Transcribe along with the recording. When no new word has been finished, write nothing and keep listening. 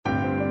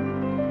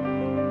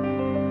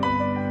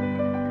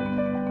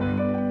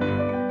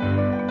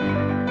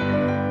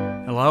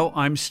Hello,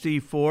 I'm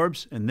Steve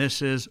Forbes, and this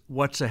is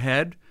What's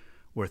Ahead,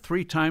 where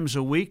 3 times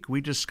a week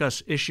we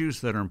discuss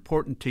issues that are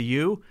important to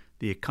you,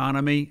 the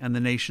economy, and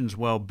the nation's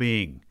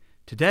well-being.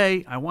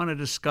 Today, I want to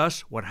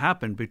discuss what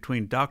happened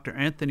between Dr.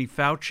 Anthony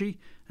Fauci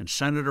and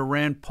Senator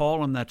Rand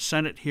Paul in that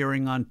Senate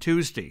hearing on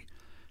Tuesday.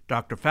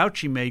 Dr.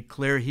 Fauci made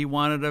clear he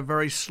wanted a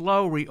very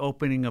slow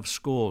reopening of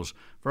schools,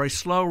 very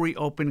slow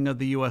reopening of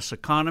the U.S.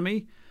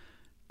 economy.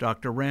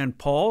 Dr. Rand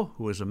Paul,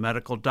 who is a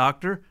medical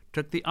doctor,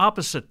 took the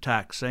opposite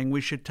tack, saying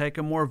we should take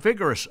a more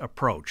vigorous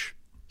approach.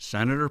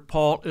 Senator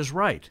Paul is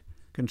right.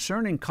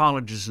 Concerning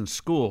colleges and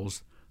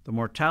schools, the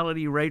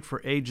mortality rate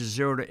for ages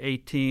 0 to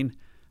 18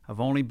 have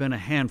only been a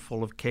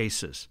handful of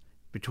cases.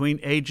 Between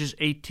ages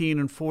 18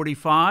 and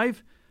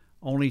 45,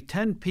 only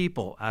 10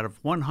 people out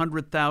of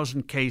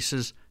 100,000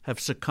 cases have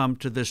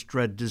succumbed to this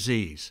dread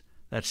disease.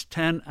 That's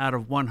 10 out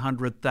of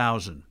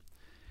 100,000.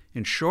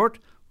 In short,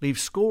 leave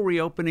school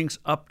reopenings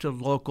up to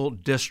local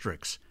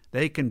districts.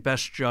 They can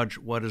best judge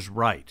what is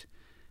right.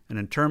 And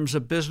in terms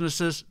of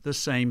businesses, the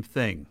same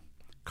thing.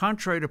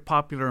 Contrary to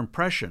popular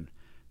impression,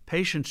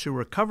 patients who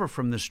recover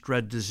from this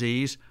dread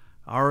disease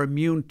are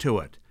immune to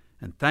it,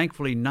 and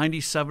thankfully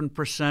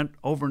 97%,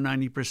 over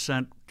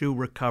 90% do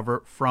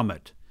recover from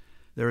it.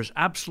 There is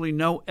absolutely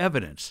no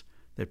evidence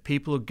that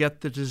people who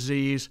get the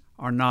disease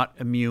are not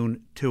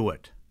immune to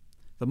it.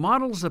 The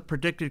models that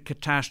predicted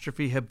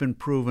catastrophe have been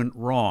proven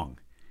wrong.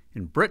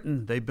 In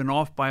Britain, they've been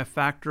off by a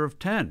factor of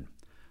 10.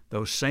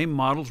 Those same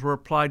models were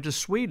applied to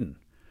Sweden,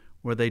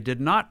 where they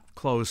did not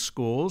close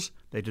schools,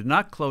 they did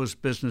not close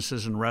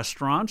businesses and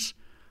restaurants.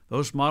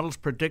 Those models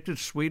predicted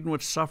Sweden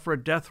would suffer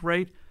a death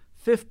rate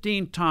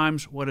 15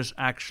 times what has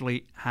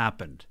actually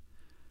happened.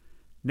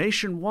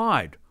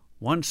 Nationwide,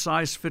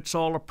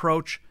 one-size-fits-all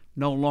approach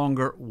no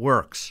longer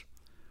works.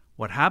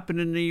 What happened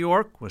in New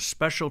York was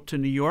special to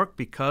New York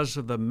because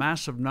of the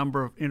massive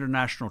number of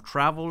international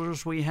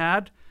travelers we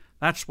had.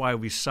 That's why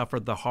we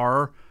suffered the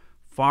horror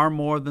far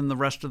more than the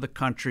rest of the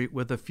country,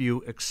 with a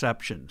few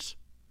exceptions.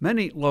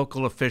 Many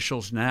local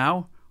officials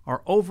now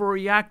are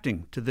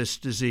overreacting to this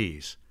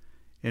disease.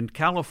 In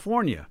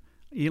California,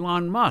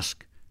 Elon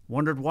Musk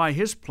wondered why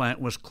his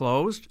plant was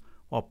closed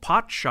while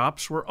pot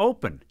shops were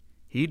open.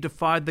 He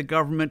defied the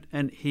government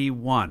and he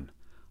won.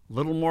 A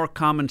little more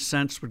common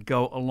sense would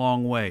go a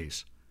long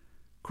ways.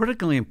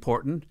 Critically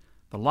important,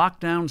 the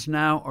lockdowns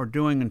now are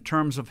doing in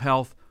terms of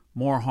health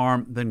more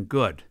harm than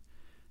good.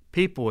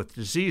 People with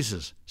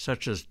diseases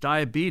such as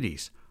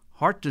diabetes,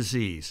 heart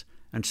disease,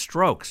 and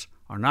strokes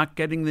are not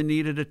getting the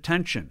needed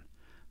attention.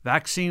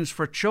 Vaccines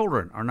for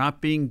children are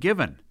not being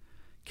given.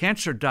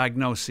 Cancer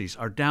diagnoses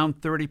are down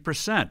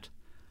 30%.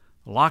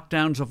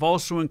 Lockdowns have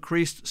also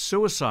increased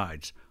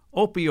suicides,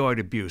 opioid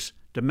abuse,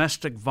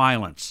 domestic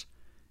violence.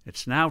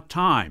 It's now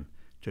time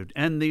to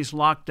end these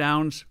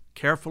lockdowns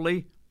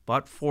carefully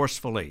but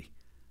forcefully.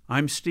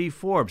 I'm Steve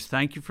Forbes.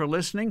 Thank you for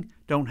listening.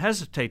 Don't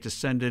hesitate to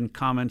send in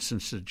comments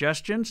and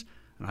suggestions,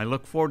 and I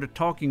look forward to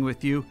talking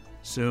with you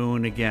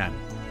soon again.